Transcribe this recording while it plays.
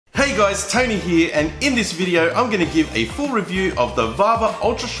guys, Tony here, and in this video I'm going to give a full review of the VAVA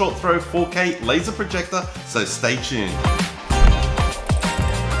Ultra Short Throw 4K laser projector, so stay tuned.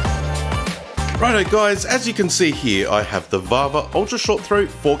 Righto guys, as you can see here, I have the VAVA Ultra Short Throw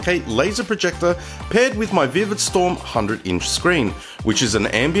 4K laser projector paired with my Vivid Storm 100-inch screen, which is an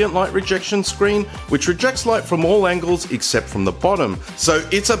ambient light rejection screen which rejects light from all angles except from the bottom, so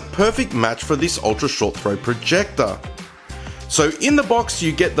it's a perfect match for this ultra short throw projector. So in the box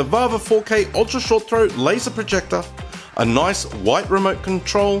you get the VAVA 4K Ultra Short Throw laser projector, a nice white remote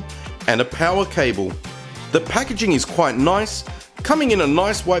control, and a power cable. The packaging is quite nice, coming in a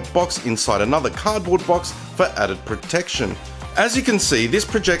nice white box inside another cardboard box for added protection. As you can see, this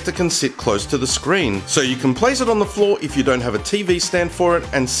projector can sit close to the screen, so you can place it on the floor if you don't have a TV stand for it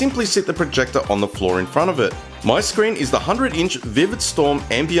and simply sit the projector on the floor in front of it. My screen is the 100-inch Vivid Storm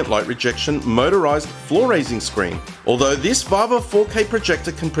ambient light rejection motorized floor raising screen, although this VAVA 4K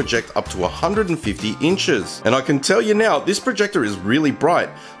projector can project up to 150 inches. And I can tell you now, this projector is really bright,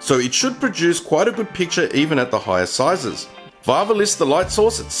 so it should produce quite a good picture even at the higher sizes. VAVA lists the light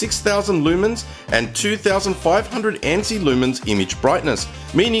source at 6000 lumens and 2500 ANSI lumens image brightness,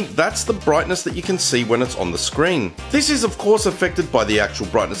 meaning that's the brightness that you can see when it's on the screen. This is of course affected by the actual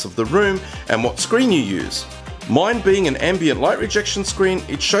brightness of the room and what screen you use. Mine being an ambient light rejection screen,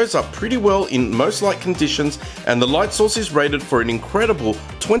 it shows up pretty well in most light conditions, and the light source is rated for an incredible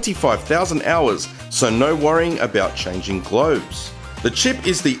 25,000 hours, so no worrying about changing globes. The chip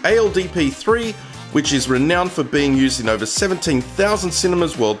is the ALDP3, which is renowned for being used in over 17,000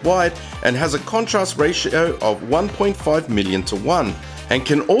 cinemas worldwide and has a contrast ratio of 1.5 million to 1, and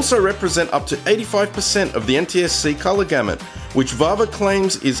can also represent up to 85% of the NTSC color gamut, which VAVA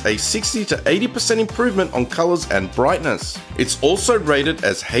claims is a 60 to 80% improvement on colors and brightness. It's also rated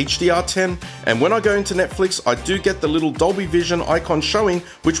as HDR10, and when I go into Netflix I do get the little Dolby Vision icon showing,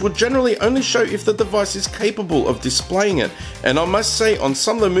 which will generally only show if the device is capable of displaying it, and I must say on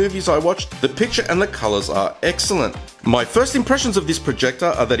some of the movies I watched, the picture and the colors are excellent. My first impressions of this projector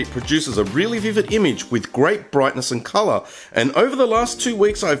are that it produces a really vivid image with great brightness and color, and over the last 2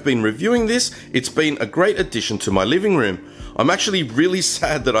 weeks I've been reviewing this, it's been a great addition to my living room. I'm actually really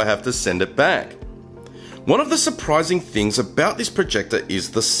sad that I have to send it back. One of the surprising things about this projector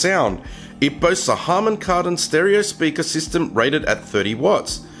is the sound. It boasts a Harman Kardon stereo speaker system rated at 30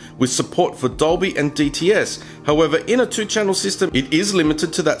 watts, with support for Dolby and DTS. However, in a 2-channel system, it is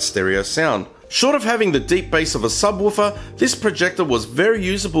limited to that stereo sound. Short of having the deep bass of a subwoofer, this projector was very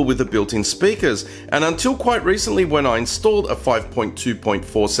usable with the built-in speakers, and until quite recently when I installed a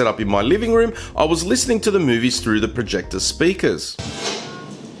 5.2.4 setup in my living room, I was listening to the movies through the projector speakers.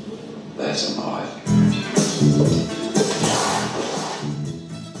 There's a knife.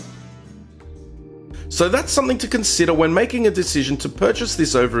 So that's something to consider when making a decision to purchase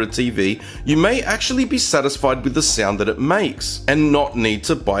this over a TV. You may actually be satisfied with the sound that it makes, and not need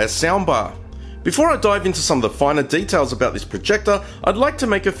to buy a soundbar. Before I dive into some of the finer details about this projector, I'd like to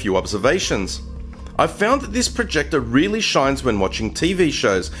make a few observations. I've found that this projector really shines when watching TV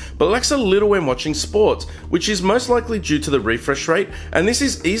shows, but lacks a little when watching sports, which is most likely due to the refresh rate, and this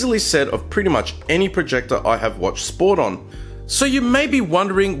is easily said of pretty much any projector I have watched sport on. So you may be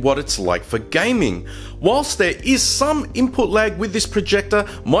wondering what it's like for gaming. Whilst there is some input lag with this projector,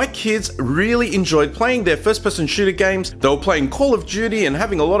 my kids really enjoyed playing their first-person shooter games. They were playing Call of Duty and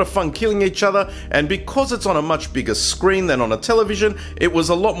having a lot of fun killing each other, and because it's on a much bigger screen than on a television, it was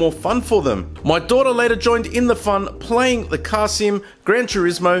a lot more fun for them. My daughter later joined in the fun playing the car sim, Gran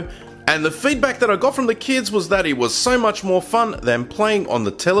Turismo, and the feedback that I got from the kids was that it was so much more fun than playing on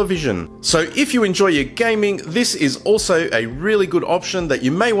the television. So if you enjoy your gaming, this is also a really good option that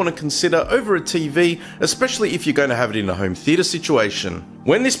you may want to consider over a TV, especially if you're going to have it in a home theater situation.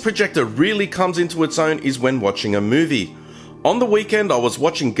 When this projector really comes into its own is when watching a movie. On the weekend I was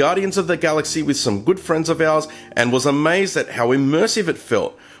watching Guardians of the Galaxy with some good friends of ours and was amazed at how immersive it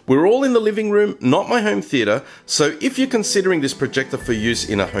felt. We're all in the living room, not my home theater, so if you're considering this projector for use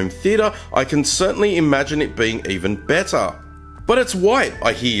in a home theater, I can certainly imagine it being even better. But it's white,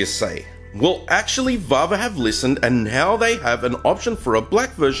 I hear you say. Well, actually VAVA have listened, and now they have an option for a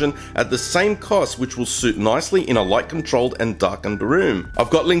black version at the same cost, which will suit nicely in a light controlled and darkened room. I've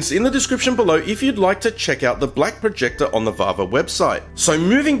got links in the description below if you'd like to check out the black projector on the VAVA website. So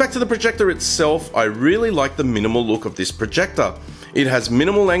moving back to the projector itself, I really like the minimal look of this projector. It has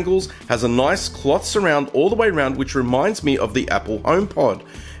minimal angles, has a nice cloth surround all the way around, which reminds me of the Apple HomePod.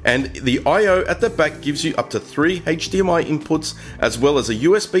 And the I/O at the back gives you up to 3 HDMI inputs as well as a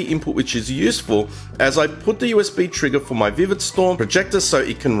USB input, which is useful as I put the USB trigger for my Vivid Storm projector so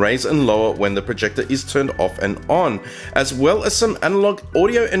it can raise and lower when the projector is turned off and on, as well as some analog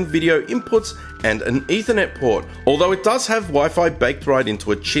audio and video inputs and an Ethernet port, although it does have Wi-Fi baked right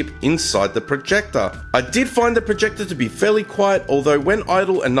into a chip inside the projector. I did find the projector to be fairly quiet, although when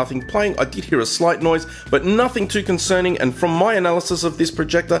idle and nothing playing I did hear a slight noise, but nothing too concerning, and from my analysis of this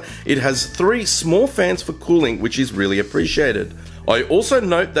projector, it has 3 small fans for cooling, which is really appreciated. I also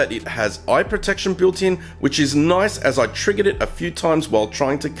note that it has eye protection built in, which is nice as I triggered it a few times while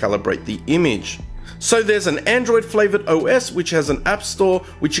trying to calibrate the image. So there's an Android flavored OS which has an app store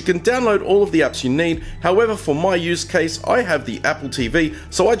which you can download all of the apps you need. However, for my use case, I have the Apple TV,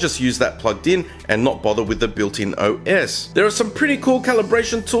 so I just use that plugged in and not bother with the built-in OS. There are some pretty cool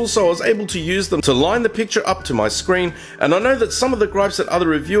calibration tools, so I was able to use them to line the picture up to my screen, and I know that some of the gripes that other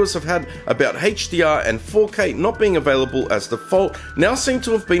reviewers have had about HDR and 4K not being available as default now seem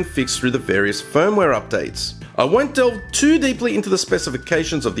to have been fixed through the various firmware updates. I won't delve too deeply into the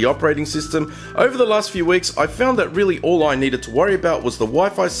specifications of the operating system. Over the last few weeks, I found that really all I needed to worry about was the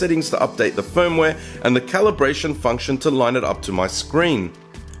Wi-Fi settings to update the firmware and the calibration function to line it up to my screen.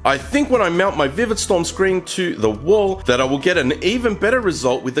 I think when I mount my Vivid Storm screen to the wall that I will get an even better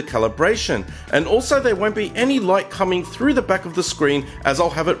result with the calibration, and also there won't be any light coming through the back of the screen as I'll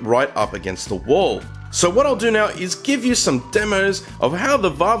have it right up against the wall. So what I'll do now is give you some demos of how the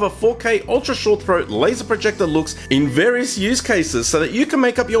VAVA 4K Ultra Short Throw Laser Projector looks in various use cases so that you can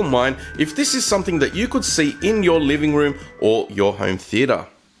make up your mind if this is something that you could see in your living room or your home theater.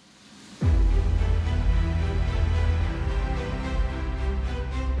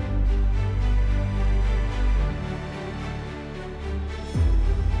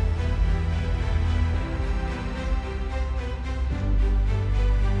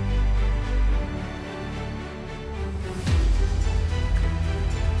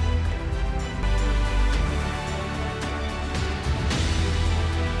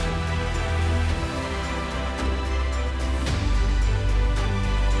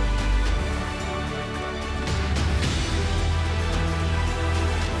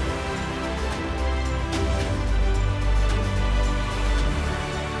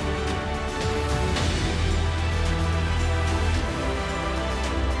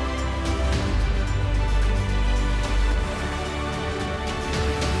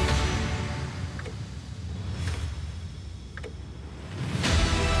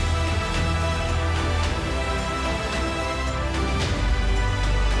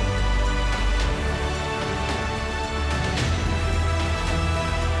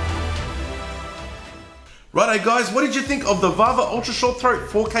 Righto guys, what did you think of the VAVA Ultra Short Throw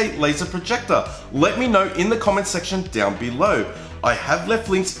 4K Laser Projector? Let me know in the comment section down below. I have left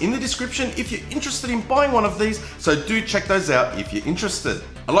links in the description if you're interested in buying one of these, so do check those out if you're interested.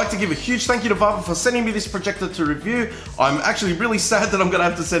 I'd like to give a huge thank you to VAVA for sending me this projector to review. I'm actually really sad that I'm going to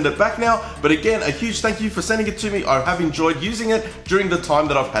have to send it back now, but again, a huge thank you for sending it to me. I have enjoyed using it during the time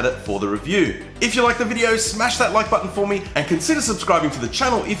that I've had it for the review. If you like the video, smash that like button for me and consider subscribing to the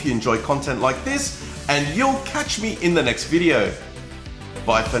channel if you enjoy content like this, and you'll catch me in the next video.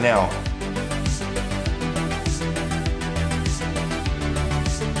 Bye for now.